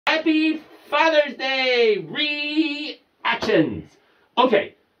Happy Father's Day reactions.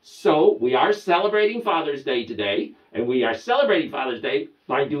 Okay, so we are celebrating Father's Day today, and we are celebrating Father's Day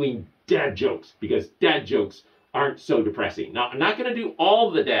by doing dad jokes, because dad jokes aren't so depressing. Now, I'm not going to do all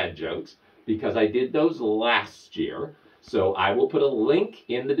the dad jokes, because I did those last year, so I will put a link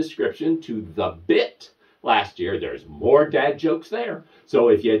in the description to the bit last year. There's more dad jokes there, so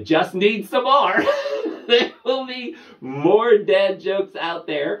if you just need some more, there will be more dad jokes out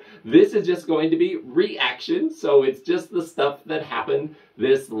there. This is just going to be reaction, so it's just the stuff that happened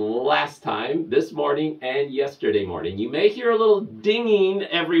this last time, this morning and yesterday morning. You may hear a little dinging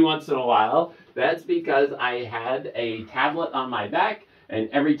every once in a while. That's because I had a tablet on my back, and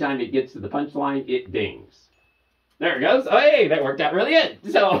every time it gets to the punchline, it dings. There it goes. Oh, hey, that worked out really good.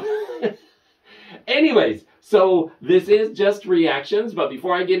 So, anyways, so this is just reactions, but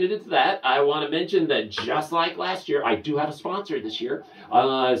before I get into that, I want to mention that just like last year, I do have a sponsor this year.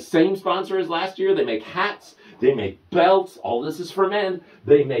 Same sponsor as last year. They make hats, they make belts. All this is for men.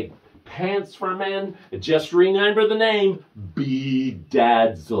 They make pants for men. Just remember the name,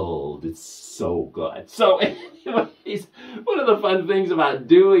 Bedazzled. It's so good. So anyways, one of the fun things about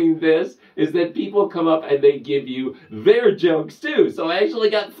doing this is that people come up and they give you their jokes too. So I actually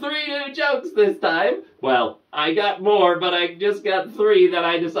got 3 new jokes this time. Well, I got more, but I just got 3 that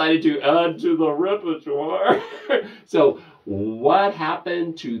I decided to add to the repertoire. So what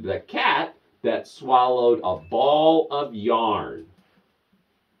happened to the cat that swallowed a ball of yarn?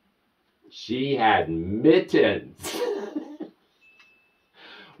 She had mittens.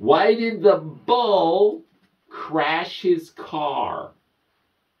 Why did the bull crash his car?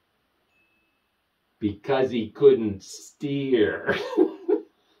 Because he couldn't steer.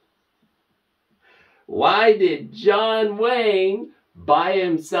 Why did John Wayne buy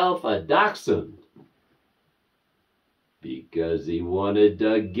himself a dachshund? Because he wanted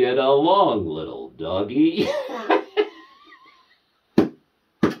to get along, little doggy.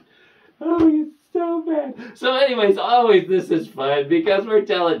 Oh, it's so bad. So anyways, always this is fun because we're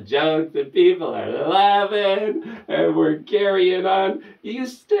telling jokes and people are laughing and we're carrying on. You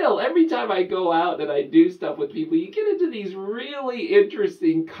still, every time I go out and I do stuff with people, you get into these really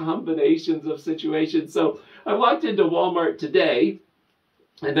interesting combinations of situations. So I walked into Walmart today,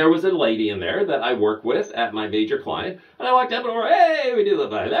 and there was a lady in there that I work with at my major client. And I walked up and over, hey, we do the,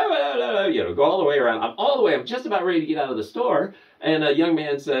 you know, go all the way around. I'm just about ready to get out of the store. And a young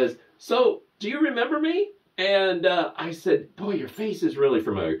man says, so, do you remember me? And I said, boy, your face is really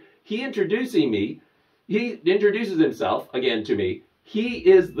familiar. He introduces himself again to me. He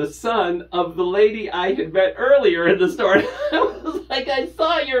is the son of the lady I had met earlier in the store. I was like, I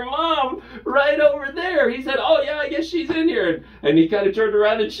saw your mom right over there. He said, oh yeah, I guess she's in here. And he kind of turned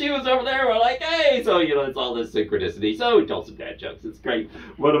around and she was over there. We're like, hey. So, you know, it's all this synchronicity. So we told some dad jokes. It's great.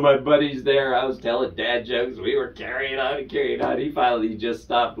 One of my buddies there, I was telling dad jokes. We were carrying on and carrying on. He finally just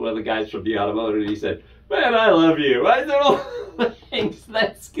stopped one of the guys from the automotive and he said, man, I love you. I said, well, thanks,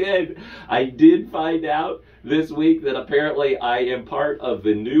 that's good. I did find out this week that apparently I am part of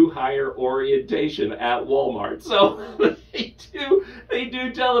the new hire orientation at Walmart. So they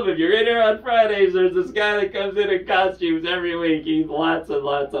do tell them if you're in here on Fridays, there's this guy that comes in costumes every week. He's lots and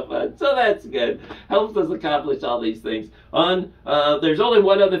lots of fun. So that's good. Helps us accomplish all these things. There's only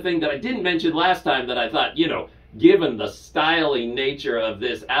one other thing that I didn't mention last time that I thought, you know, given the styling nature of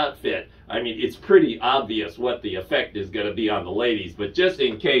this outfit, I mean, it's pretty obvious what the effect is going to be on the ladies, but just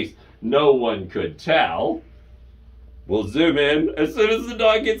in case no one could tell, we'll zoom in as soon as the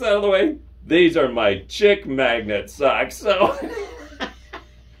dog gets out of the way. These are my chick magnet socks, so.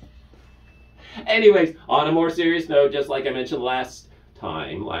 Anyways, on a more serious note, just like I mentioned last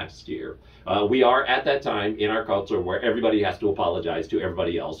year, we are at that time in our culture where everybody has to apologize to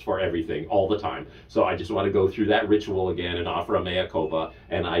everybody else for everything all the time. So I just want to go through that ritual again and offer a mea culpa,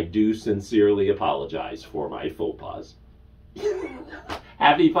 and I do sincerely apologize for my faux pas.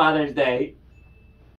 Happy Father's Day.